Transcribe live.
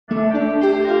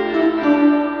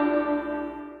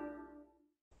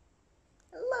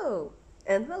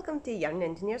and welcome to Young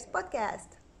Engineers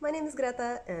Podcast. My name is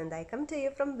Greta and I come to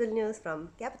you from Vilnius,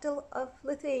 from capital of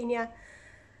Lithuania,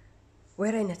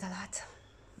 where I knit a lot.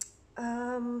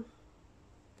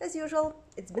 As usual,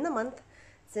 it's been a month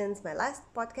since my last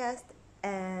podcast,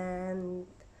 and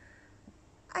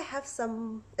I have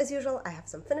some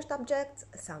finished objects,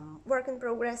 some work in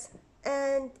progress,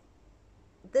 and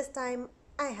this time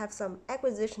I have some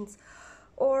acquisitions,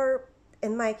 or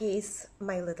in my case,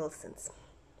 my little sins.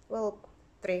 Well,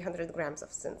 300 grams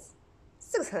of sins,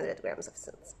 600 grams of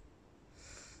sins.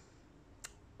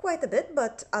 Quite a bit,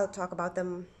 but I'll talk about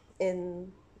them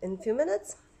in a few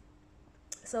minutes.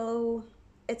 So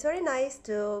it's very nice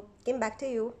to come back to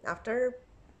you after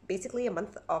basically a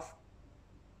month of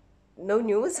no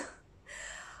news.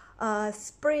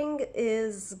 Spring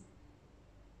is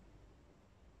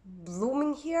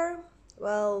blooming here.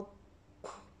 Well,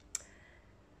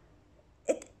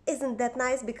 it isn't that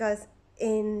nice because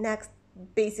in next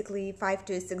basically 5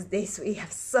 to 6 days we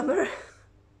have summer.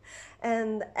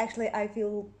 And actually I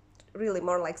feel really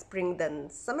more like spring than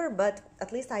summer, but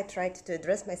at least I tried to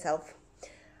dress myself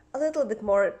a little bit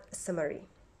more summery.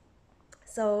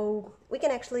 So we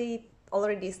can actually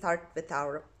already start with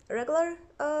our regular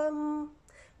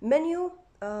menu,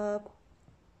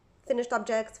 finished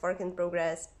objects, work in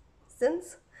progress,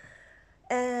 sins.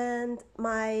 And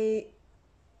my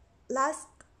last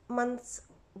month's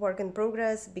work in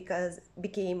progress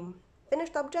became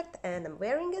finished object, and I'm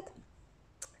wearing it.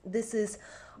 This is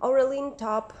Aureline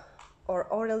top or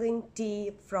Aureline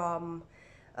tee from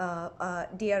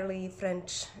dearly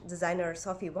French designer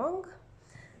Sophie Wong.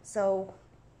 So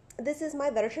this is my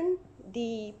version,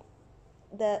 the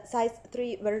size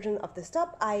 3 version of this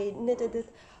top. I knitted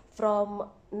it from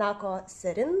Nako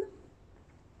Serin,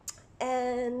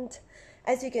 and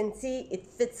as you can see, it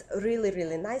fits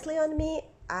really nicely on me.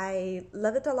 I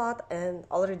love it a lot and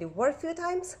already wore a few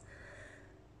times.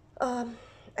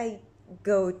 I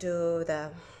go to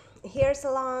the hair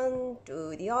salon,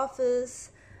 to the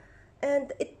office,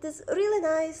 and it is really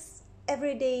nice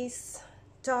everyday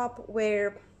top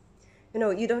where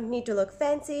you don't need to look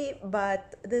fancy,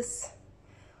 but this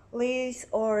lace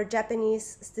or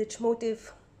Japanese stitch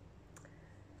motif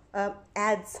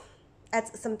adds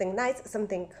something nice,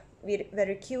 something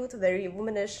very cute, very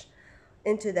womanish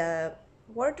into the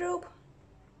wardrobe.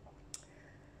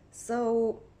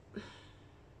 So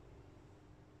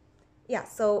yeah,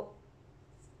 so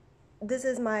this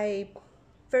is my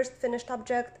first finished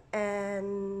object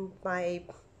and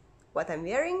what I'm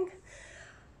wearing.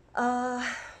 I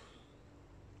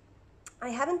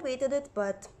haven't weighted it,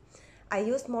 but I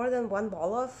used more than one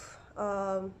ball of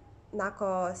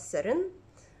Nako Serin,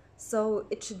 so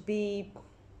it should be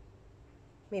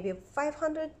maybe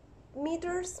 500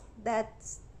 meters.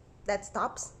 That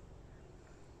stops,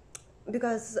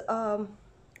 because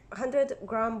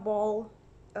 100-gram ball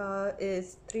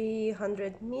is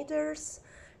 300 meters,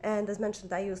 and as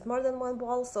mentioned, I used more than one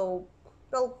ball, so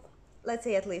well, let's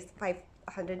say at least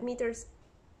 500 meters.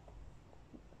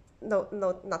 No,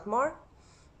 not more.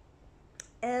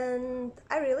 And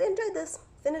I really enjoyed this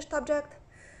finished object.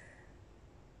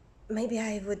 Maybe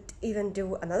I would even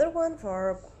do another one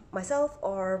for myself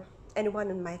or anyone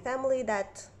in my family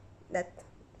that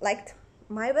liked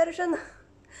my version.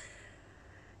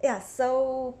 Yeah,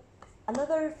 so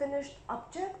another finished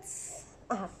objects,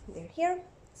 they're here.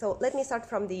 So let me start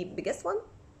from the biggest one.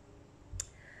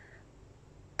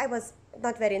 I was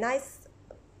not very nice.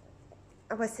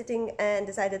 I was sitting and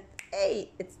decided,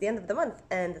 hey, it's the end of the month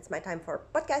and it's my time for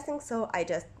podcasting, so I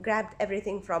just grabbed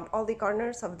everything from all the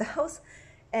corners of the house,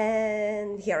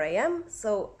 and here I am.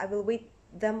 So I will weight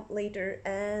them later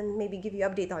and maybe give you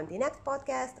update on the next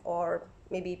podcast, or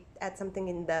maybe add something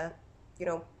in the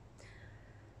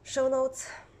show notes.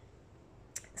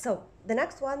 So the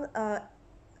next one,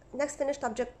 next finished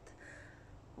object,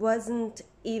 wasn't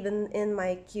even in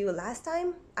my queue last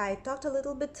time. I talked a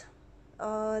little bit.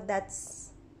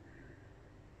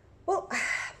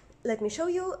 Let me show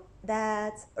you.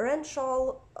 That wrench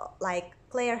shawl like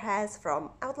Claire has from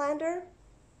Outlander.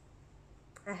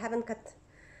 I haven't cut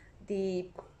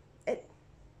the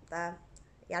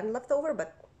yarn left over,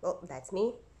 but well, that's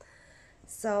me.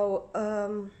 So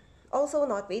also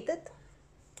not weighted.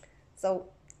 So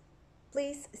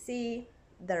please see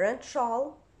the wrench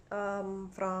shawl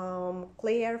from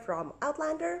Claire from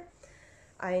Outlander.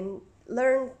 I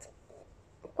learned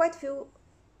quite a few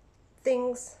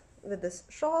things with this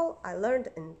shawl. I learned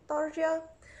in Targia.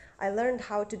 I learned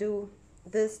how to do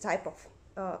this type of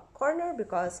corner,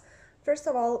 because first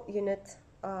of all you knit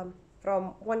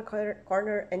from one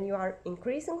corner and you are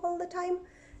increasing all the time,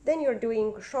 Then you're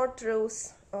doing short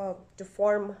rows to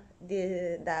form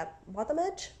the bottom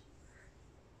edge,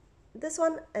 this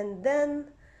one, and then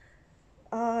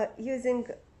using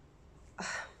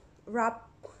wrap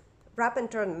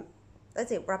and turn, let's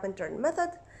say wrap and turn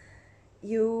method,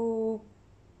 you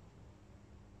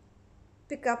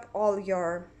pick up all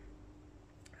your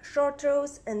short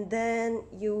rows and then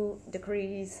you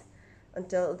decrease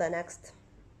until the next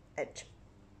edge.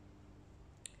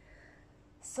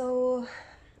 So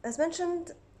as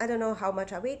mentioned, I don't know how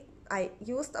much I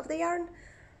used of the yarn.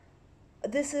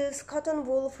 This is cotton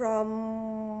wool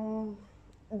from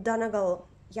Donegal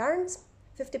yarns,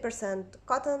 50%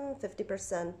 cotton,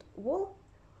 50% wool,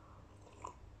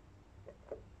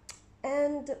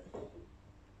 and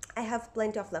I have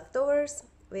plenty of leftovers,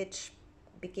 which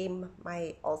became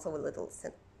my also a little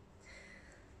sin.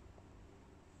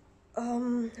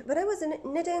 When I was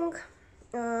knitting,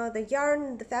 the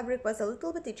yarn, the fabric was a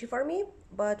little bit itchy for me,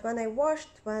 but when I washed,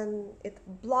 when it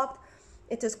blocked,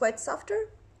 it is quite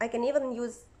softer. I can even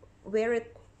wear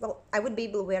it, well, I would be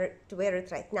able to wear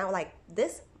it right now like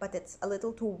this, but it's a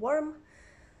little too warm.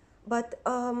 But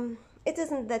it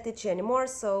isn't that itchy anymore,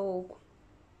 so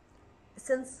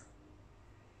since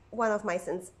one of my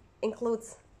sins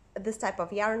includes this type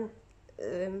of yarn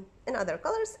in other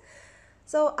colors,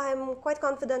 so I'm quite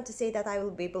confident to say that I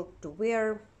will be able to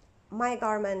wear my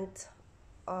garment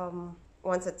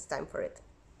once it's time for it.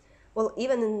 Well,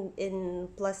 even in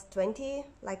plus 20,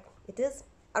 like it is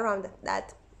around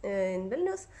that in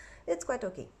Vilnius, it's quite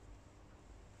okay.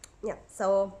 Yeah,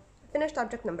 so finished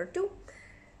object number 2.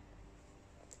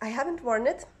 I haven't worn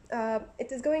it.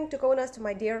 It is going to Kaunas to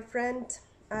my dear friend,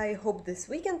 I hope this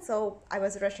weekend, so I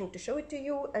was rushing to show it to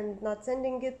you and not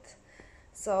sending it,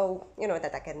 so you know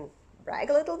that I can brag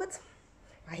a little bit.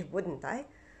 Why wouldn't I?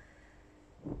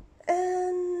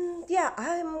 And yeah,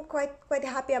 I'm quite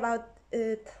happy about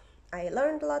it. I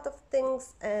learned a lot of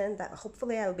things, and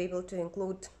hopefully I'll be able to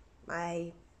include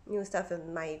my new stuff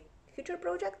in my future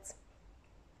projects.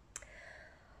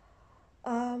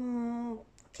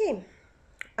 Okay,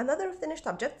 another finished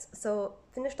object. So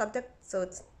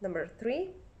it's number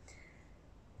 3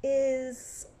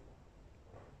 is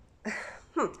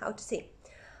how to say.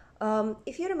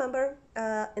 If you remember,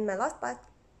 in my last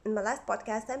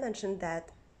podcast, I mentioned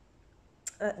that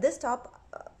this top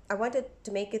I wanted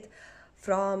to make it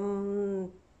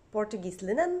from Portuguese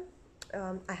linen.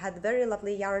 I had very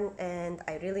lovely yarn, and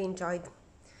I really enjoyed,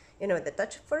 the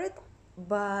touch for it.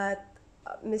 But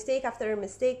mistake after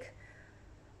mistake,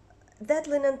 that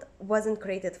linen wasn't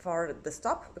created for this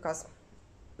top, because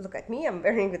look at me, I'm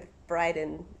wearing with pride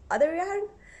in other yarn,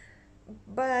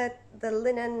 but the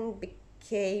linen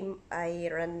became a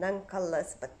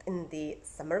ranunculus, but in the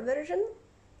summer version.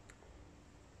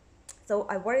 So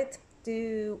I wore it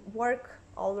to work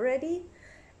already,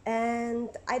 and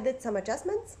I did some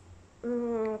adjustments.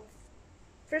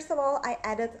 First of all, I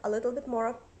added a little bit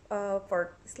more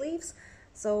for sleeves,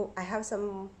 so I have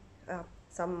some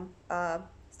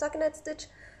stockinette stitch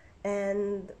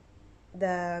and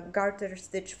the garter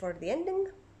stitch for the ending,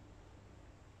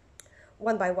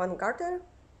 1x1 garter,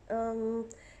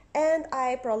 and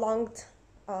I prolonged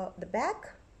the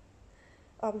back.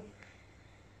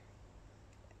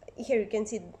 Here you can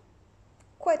see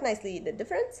quite nicely the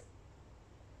difference.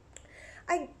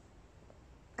 I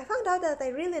found out that I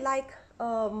really like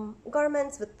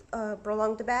garments with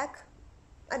prolonged back.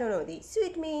 I don't know, they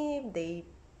suit me, they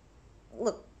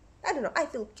look, I don't know, I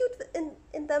feel cute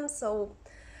in them, so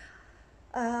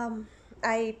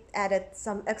I added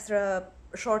some extra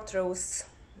short rows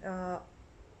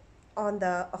on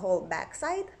the whole back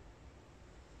side.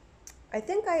 I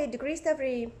think I decreased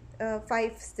every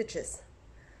 5 stitches.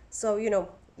 So,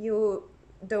 you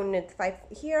don't knit 5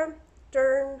 here,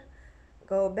 turn,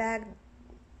 go back,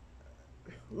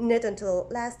 knit until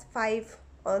last 5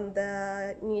 on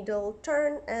the needle,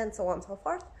 turn, and so on and so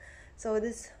forth. So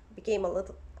this became a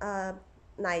little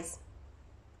nice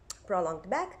prolonged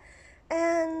back,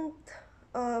 and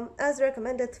as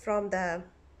recommended from the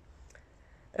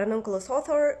ranunculus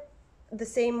author, the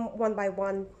same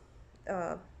 1x1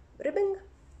 ribbing.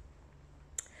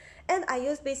 And I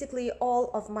used basically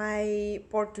all of my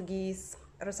Portuguese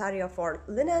Rosario for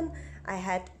linen. I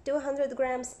had 200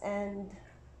 grams, and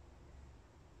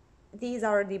these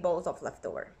are the balls of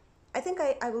leftover. I think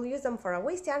I will use them for a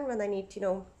waist yarn when I need,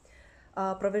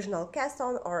 provisional cast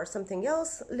on or something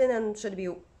else. Linen should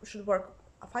work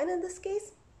fine in this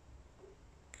case.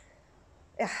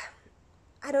 Yeah,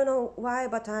 I don't know why,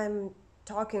 but I'm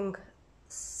talking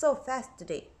so fast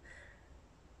today.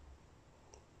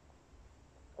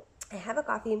 I have a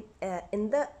coffee in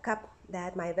the cup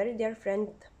that my very dear friend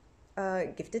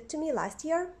gifted to me last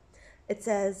year. It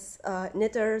says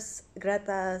Knitters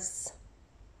Greta's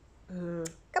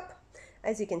cup.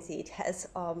 As you can see, it has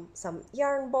some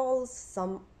yarn balls,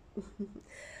 some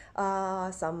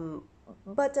some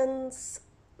buttons,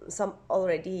 some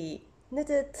already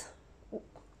knitted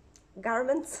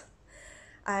garments.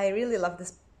 I really love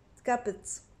this cup.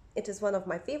 It is one of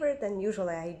my favorite, and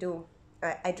usually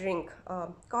I drink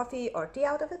coffee or tea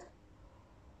out of it.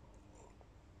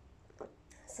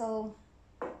 So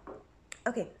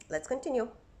okay, let's continue.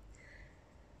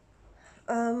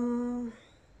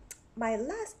 My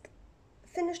last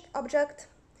finished object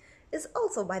is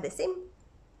also by the same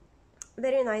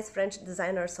very nice French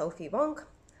designer Sophie Wong.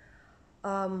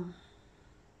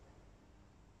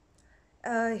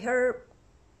 Her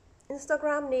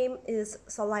Instagram name is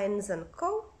Solines &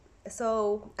 Co.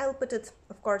 So I'll put it,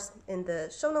 of course, in the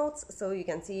show notes so you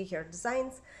can see her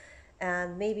designs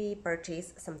and maybe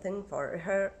purchase something for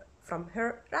her from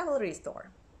her Ravelry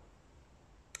store.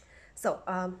 So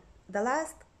the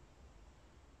last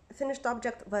finished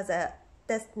object was a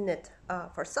test knit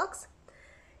for socks.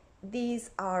 These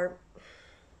are,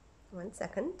 one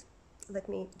second, let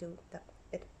me do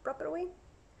it proper way.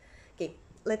 Okay,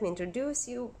 let me introduce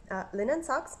you linen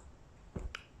socks.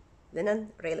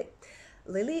 Linen, really.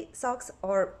 Lily socks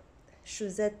or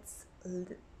chaussettes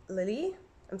lily.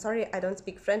 I'm sorry, I don't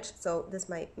speak French, so this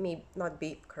may not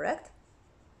be correct.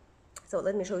 So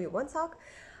let me show you one sock.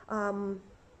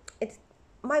 It's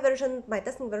my version, my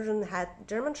testing version had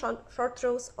German short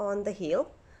throws on the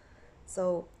heel.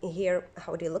 So here,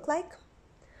 how they look like.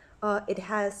 It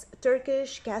has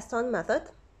Turkish cast-on method.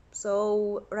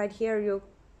 So right here, you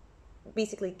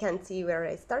basically can't see where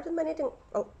I started my knitting,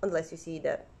 unless you see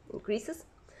the creases.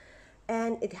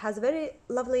 And it has a very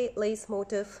lovely lace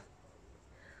motif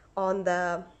on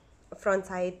the front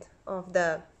side of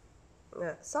the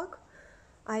sock.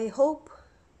 I hope,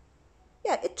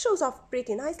 yeah, it shows off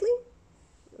pretty nicely.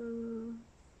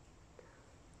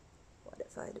 What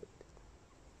if I do it?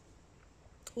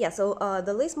 Yeah, so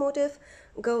the lace motif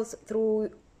goes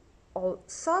through all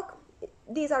sock.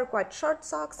 These are quite short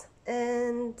socks,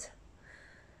 and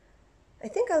I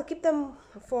think I'll keep them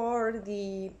for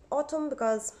the autumn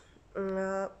because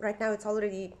right now it's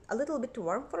already a little bit too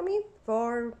warm for me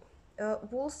for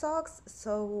wool socks,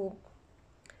 so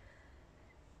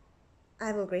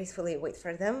I will gracefully wait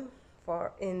for them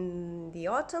for in the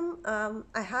autumn.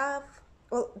 I have,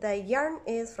 well, the yarn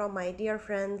is from my dear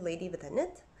friend Lady with a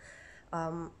Knit.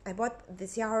 I bought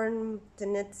this yarn to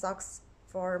knit socks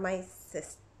for my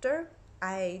sister.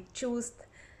 I chose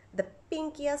the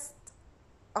pinkiest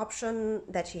option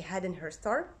that she had in her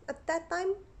store at that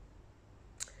time.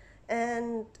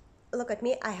 And look at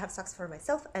me, I have socks for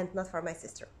myself and not for my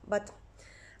sister. But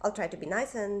I'll try to be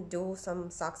nice and do some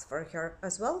socks for her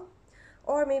as well.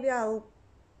 Or maybe I'll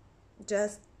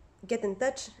just get in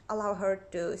touch, allow her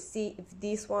to see if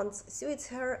these ones suits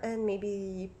her, and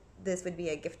maybe this would be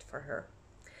a gift for her.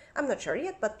 I'm not sure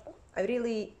yet, but I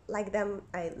really like them.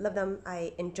 I love them.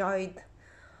 I enjoyed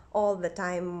all the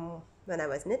time when I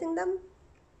was knitting them.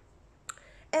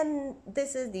 And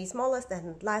this is the smallest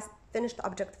and last finished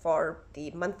object for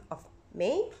the month of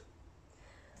May.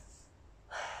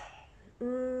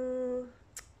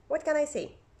 What can I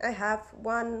say? I have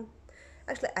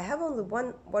only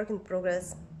one work in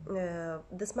progress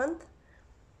this month,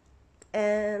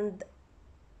 and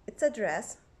it's a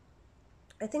dress.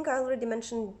 I think I already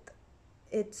mentioned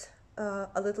it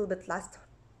a little bit last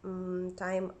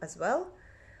time as well.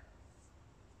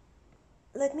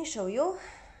 Let me show you.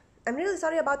 I'm really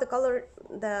sorry about the color,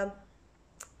 the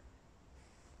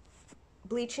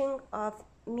bleaching of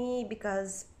me,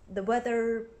 because the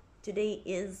weather today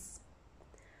is,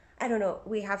 I don't know,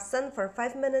 we have sun for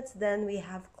 5 minutes, then we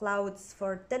have clouds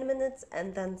for 10 minutes,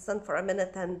 and then sun for a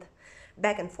minute, and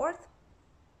back and forth.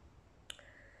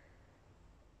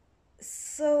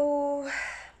 So,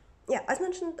 yeah, as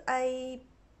mentioned, I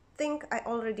think I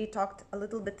already talked a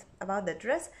little bit about the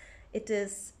dress. It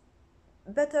is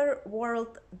Better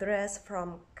World dress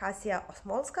from Kasia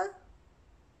Osmolska.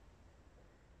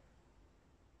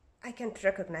 I can't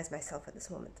recognize myself at this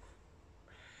moment.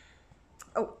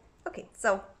 Oh, okay,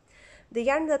 so the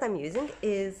yarn that I'm using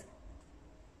is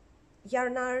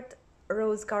Yarn Art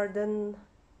Rose Garden,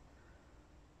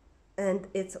 and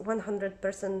it's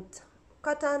 100%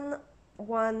 cotton,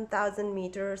 1000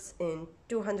 meters in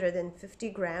 250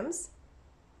 grams.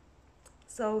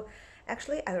 So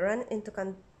actually I ran into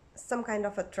some kind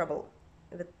of a trouble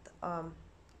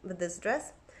with this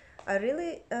dress. I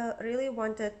really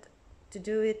wanted to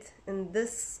do it in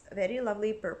this very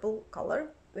lovely purple color,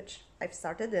 which I've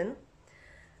started in.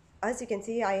 As you can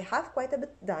see, I have quite a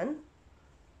bit done.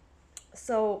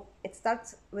 So it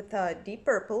starts with a deep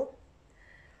purple.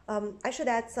 I should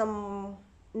add some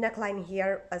neckline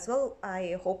here as well.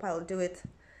 I hope I'll do it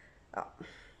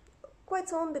quite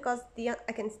soon because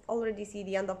I can already see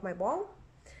the end of my ball.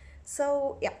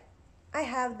 So yeah, I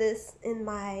have this in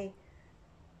my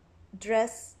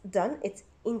dress done. It's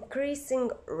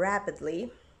increasing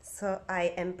rapidly, so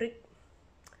I'm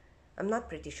not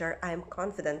pretty sure, I'm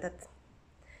confident that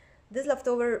this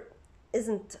leftover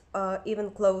isn't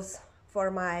even close for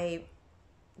my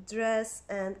dress,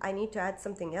 and I need to add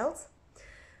something else.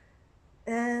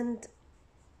 And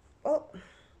well,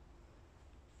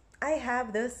 I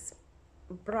have this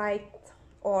bright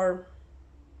or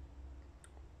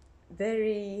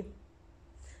very,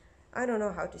 I don't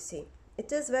know how to say,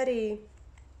 it is very,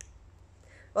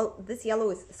 well, this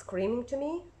yellow is screaming to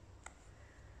me,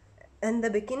 and the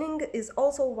beginning is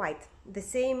also white, the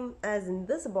same as in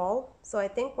this ball. So I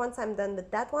think once I'm done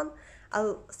with that one,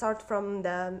 I'll start from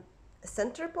the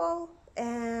center ball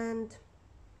and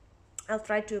I'll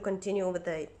try to continue with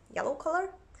the yellow color.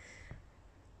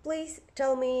 Please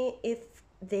tell me if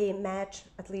they match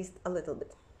at least a little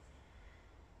bit.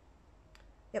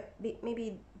 Yep,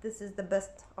 maybe this is the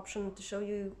best option to show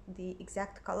you the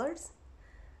exact colors.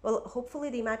 Well,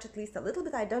 hopefully they match at least a little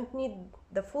bit. I don't need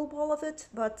the full ball of it,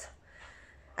 but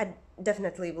I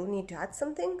definitely will need to add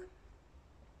something.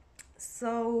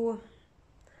 So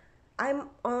I'm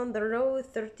on the row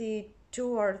 32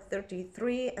 or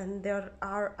 33, and there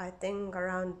are, I think,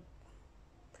 around,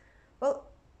 well,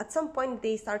 at some point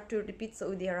they start to repeat,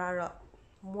 so there are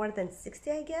more than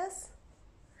 60, I guess.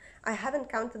 I haven't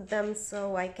counted them,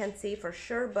 so I can't say for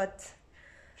sure, but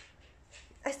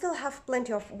I still have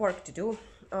plenty of work to do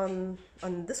on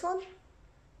this one.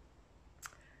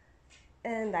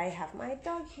 And I have my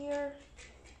dog here.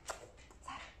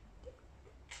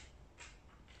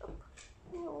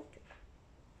 Okay.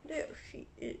 There she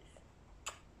is.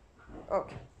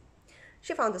 Okay.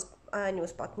 She found a new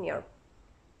spot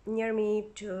near me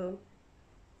to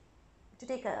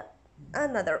take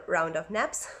another round of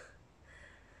naps.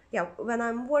 Yeah, when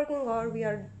I'm working or we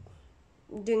are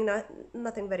doing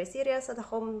nothing very serious at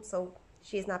home, so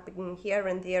she's napping here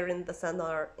and there in the sun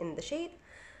or in the shade.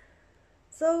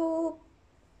 So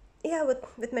yeah,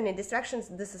 with many distractions,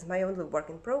 this is my only work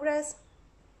in progress,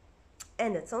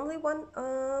 and it's only one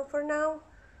for now.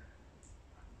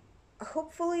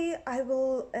 Hopefully I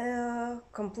will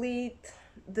complete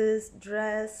this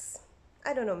dress,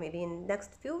 I don't know, maybe in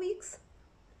next few weeks,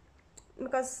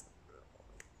 because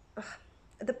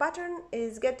the pattern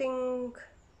is getting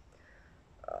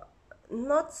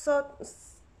not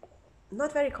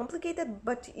very complicated,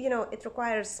 but you know, it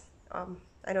requires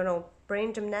I don't know,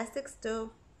 brain gymnastics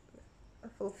to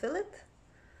fulfill it.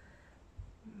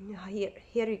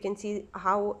 Here you can see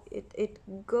how it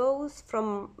goes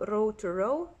from row to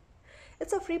row.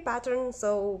 It's a free pattern,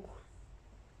 so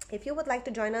if you would like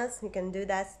to join us, you can do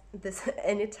this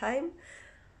anytime.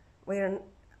 We're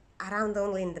around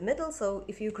only in the middle, so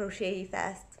if you crochet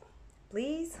fast,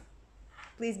 please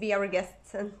be our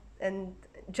guests and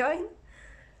join.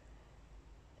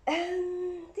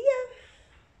 And yeah,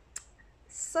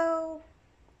 so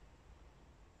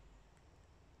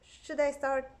should I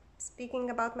start speaking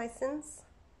about my sins?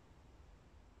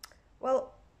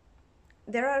 Well,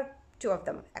 there are two of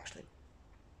them actually.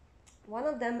 One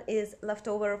of them is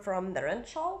leftover from the rent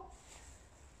shawl,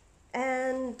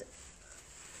 and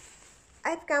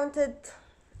I've counted,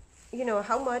 you know,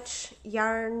 how much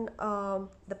yarn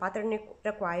the pattern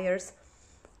requires,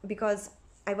 because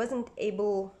I wasn't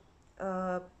able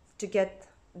to get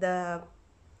the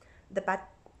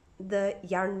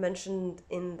yarn mentioned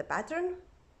in the pattern,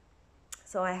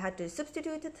 so I had to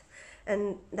substitute it,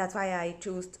 and that's why I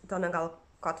chose Donegal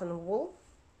cotton wool.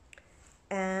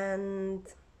 And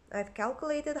I've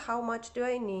calculated how much do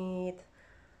I need,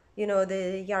 you know,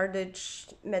 the yardage,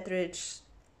 meterage,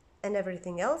 and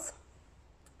everything else.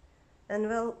 And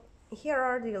well, here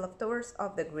are the leftovers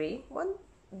of the gray one,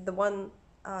 the one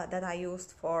that I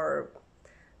used for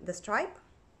the stripe.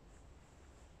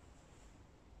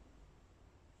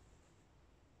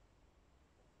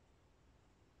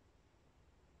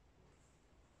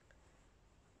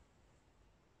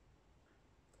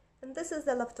 And this is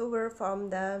the leftover from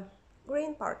the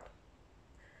green part.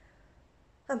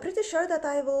 I'm pretty sure that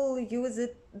I will use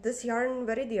this yarn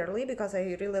very dearly because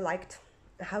I really liked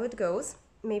how it goes.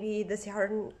 Maybe this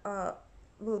yarn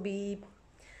will be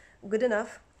good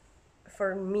enough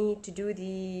for me to do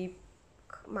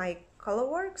my color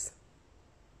works,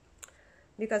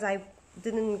 because I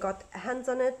didn't got hands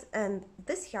on it, and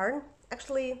this yarn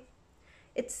actually,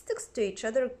 it sticks to each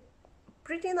other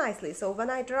pretty nicely. So when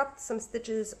I dropped some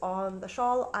stitches on the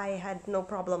shawl, I had no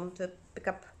problem to pick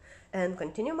up and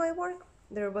continue my work.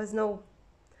 There was no,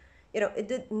 it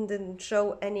didn't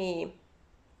show any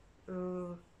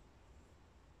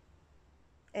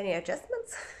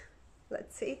adjustments.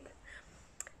 Let's see it.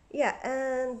 Yeah,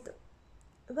 and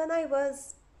when I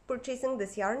was purchasing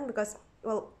this yarn, because,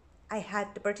 well, I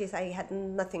had to purchase, I had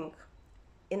nothing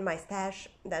in my stash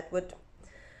that would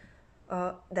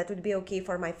be okay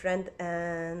for my friend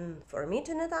and for me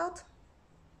to knit out.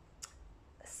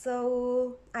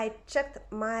 So I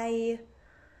checked my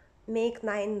Make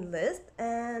 9 list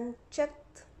and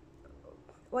checked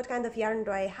what kind of yarn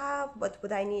do I have, what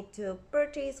would I need to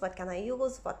purchase, what can I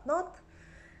use, what not.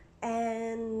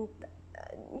 And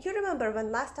you remember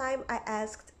when last time I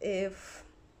asked if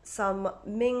some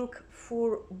mink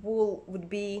fur wool would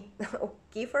be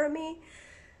okay for me?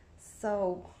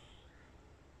 So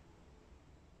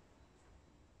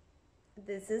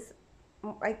this is,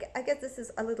 I guess this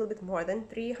is a little bit more than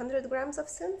 300 grams of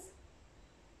synth.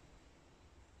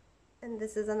 And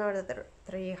this is another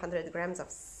 300 grams of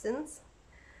synth.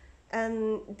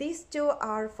 And these two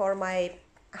are for my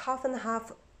half and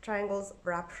half triangles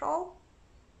wrap shawl.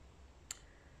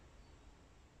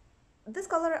 This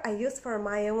color I use for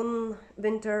my own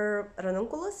winter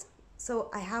ranunculus.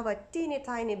 So I have a teeny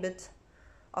tiny bit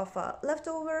of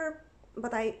leftover,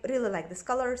 but I really like this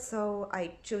color, so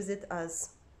I choose it as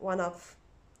one of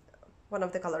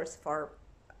the colors for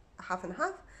half and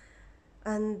half.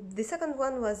 And the second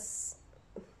one was,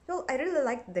 well, I really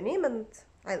liked the name, and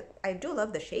I do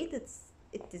love the shade. It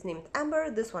is named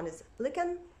Amber. This one is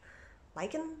Lichen.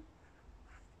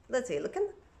 Let's say Lichen.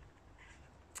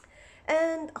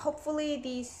 And hopefully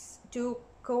these two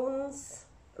cones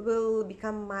will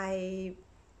become my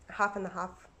half and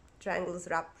half triangles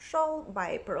wrap shawl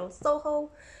by Pearl Soho.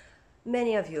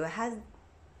 Many of you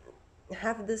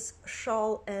have this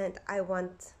shawl, and I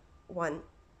want one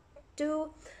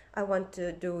too. I want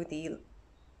to do the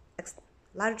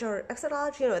larger extra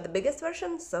large, the biggest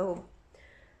version. So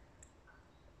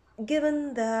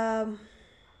given the,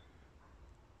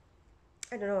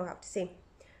 I don't know how to say,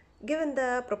 given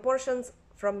the proportions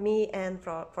from me and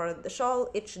for the shawl,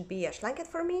 it should be a blanket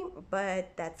for me,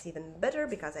 but that's even better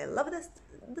because I love this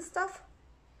stuff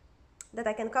that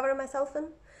I can cover myself in.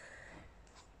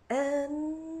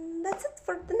 And that's it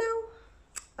for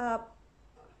now.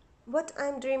 What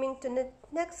I'm dreaming to knit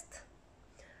next?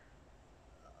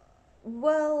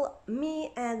 Well,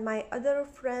 me and my other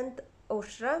friend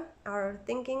Oshra are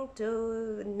thinking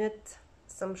to knit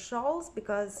some shawls,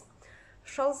 because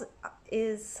shawls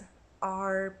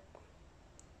are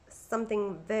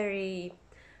something very,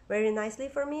 very nicely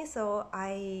for me. So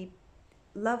I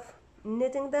love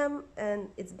knitting them, and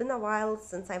it's been a while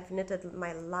since I've knitted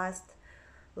my last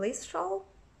lace shawl.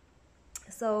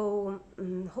 So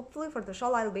hopefully for the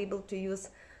shawl I'll be able to use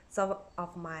some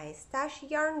of my stash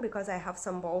yarn, because I have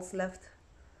some balls left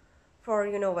for,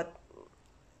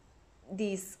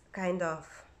 these kind of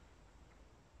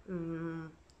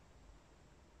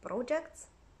projects,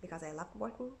 because I love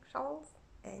working shawls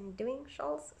and doing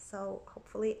shawls. So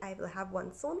hopefully I will have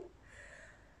one soon.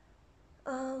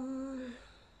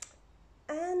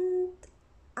 And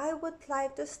I would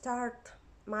like to start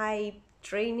my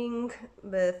training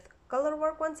with color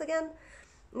work once again.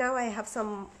 Now I have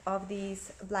some of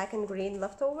these black and green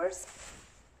leftovers,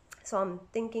 so I'm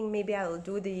thinking maybe I'll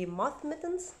do the moth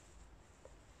mittens.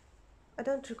 I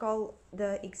don't recall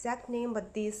the exact name,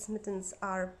 but these mittens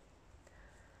are,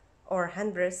 or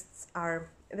hand breasts, are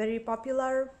very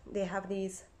popular. They have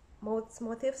these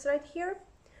motifs right here,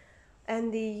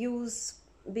 and they use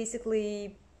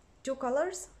basically two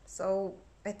colors. So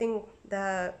I think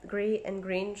the gray and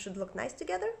green should look nice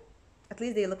together. At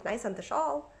least they look nice on the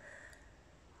shawl.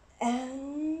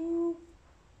 And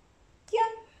yeah,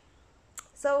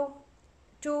 so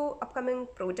two upcoming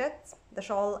projects, the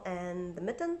shawl and the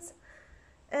mittens,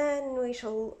 and we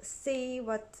shall see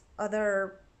what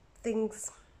other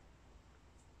things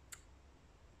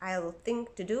I'll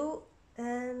think to do,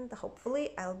 and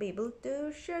hopefully I'll be able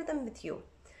to share them with you.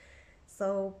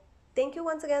 So thank you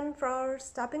once again for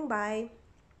stopping by.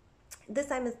 This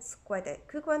time it's quite a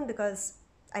quick one because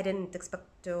I didn't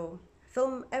expect to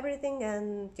film everything,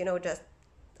 and just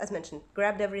as mentioned,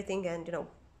 grabbed everything, and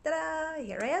ta-da,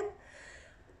 here I am.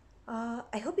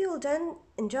 I hope you will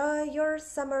enjoy your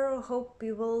summer. Hope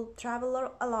you will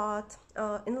travel a lot.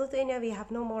 In Lithuania we have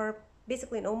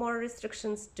basically no more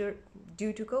restrictions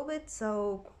due to COVID,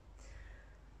 so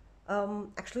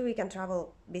actually we can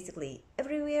travel basically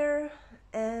everywhere.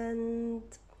 And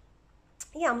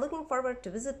yeah, I'm looking forward to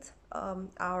visit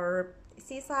our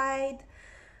seaside,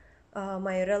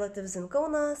 my relatives in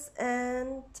Kaunas,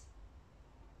 and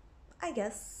I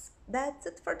guess that's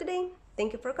it for today.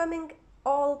 Thank you for coming.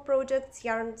 All projects,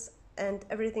 yarns, and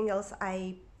everything else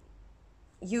I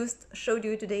showed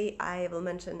you today, I will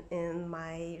mention in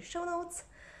my show notes,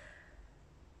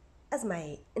 as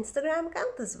my Instagram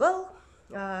account as well.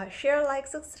 Share, like,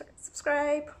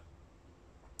 subscribe,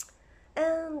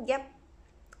 and yep.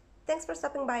 Thanks for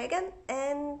stopping by again,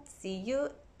 and see you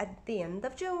at the end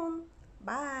of June.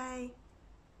 Bye!